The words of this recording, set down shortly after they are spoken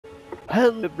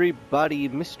Hello everybody,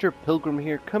 Mr. Pilgrim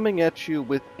here, coming at you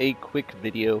with a quick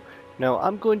video. Now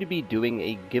I'm going to be doing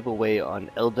a giveaway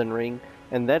on Elden Ring,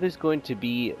 and that is going to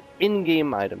be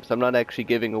in-game items. I'm not actually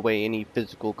giving away any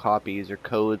physical copies or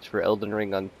codes for Elden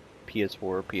Ring on PS4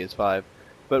 or PS5,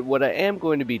 but what I am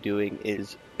going to be doing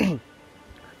is,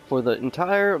 for the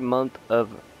entire month of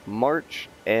March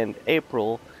and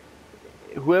April,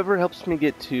 whoever helps me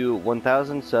get to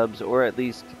 1,000 subs, or at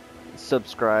least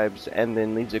subscribes and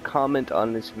then leaves a comment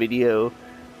on this video,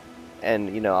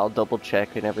 and I'll double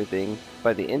check and everything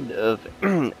by the end of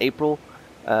April.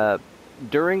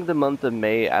 During the month of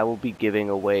May, I will be giving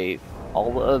away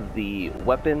all of the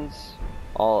weapons,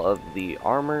 all of the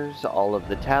armors, all of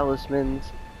the talismans,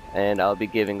 and I'll be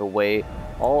giving away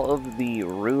all of the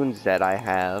runes that I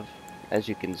have, as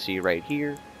you can see right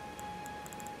here.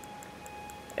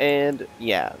 And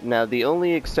yeah, now the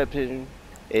only exception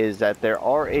is that there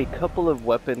are a couple of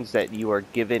weapons that you are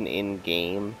given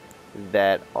in-game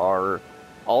that are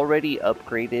already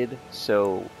upgraded,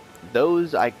 so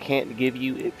those I can't give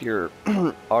you if you're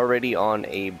already on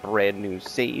a brand new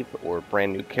save or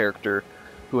brand new character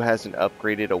who hasn't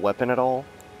upgraded a weapon at all.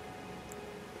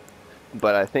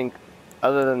 But I think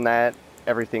other than that,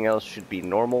 everything else should be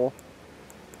normal,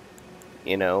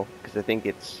 because I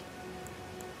think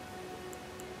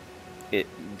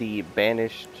the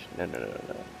banished,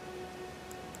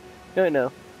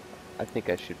 no, I think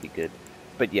I should be good.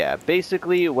 But yeah,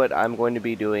 basically what I'm going to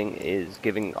be doing is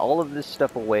giving all of this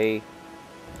stuff away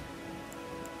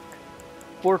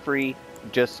for free,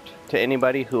 just to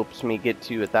anybody who helps me get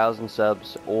to 1,000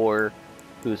 subs, or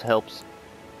who helps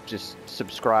just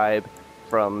subscribe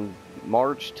from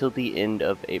March till the end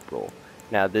of April.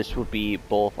 Now this will be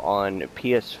both on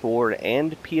PS4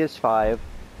 and Ps5.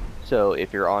 So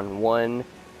if you're on one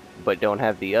but don't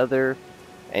have the other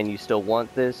and you still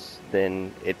want this,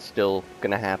 then it's still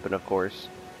gonna happen, of course.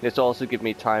 This will also give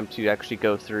me time to actually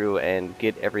go through and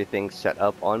get everything set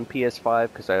up on PS5,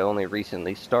 because I only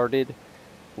recently started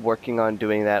working on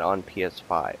doing that on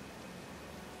PS5.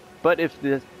 But if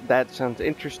that sounds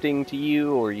interesting to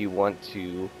you, or you want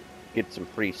to get some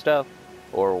free stuff,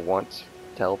 or want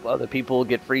to help other people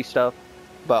get free stuff,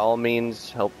 by all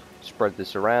means help spread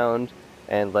this around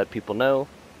and let people know,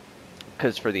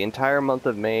 because for the entire month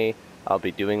of May I'll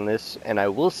be doing this. And I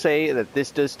will say that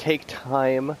this does take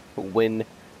time when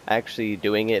actually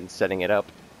doing it and setting it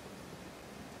up.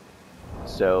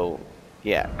 So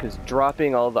yeah, because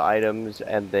dropping all the items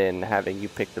and then having you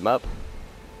pick them up,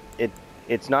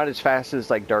 it's not as fast as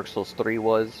like Dark Souls 3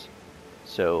 was,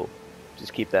 so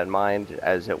just keep that in mind,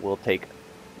 as it will take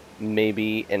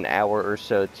maybe an hour or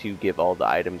so to give all the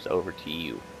items over to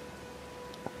you.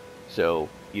 So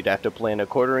you'd have to plan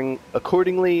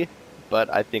accordingly, but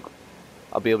I think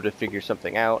I'll be able to figure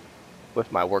something out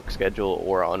with my work schedule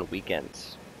or on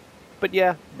weekends. But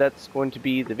yeah, that's going to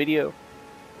be the video.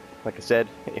 Like I said,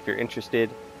 if you're interested,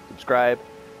 subscribe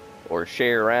or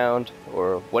share around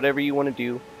or whatever you want to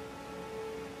do.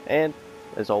 And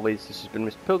as always, this has been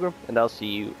Mr. Pilgrim, and I'll see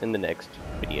you in the next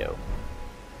video.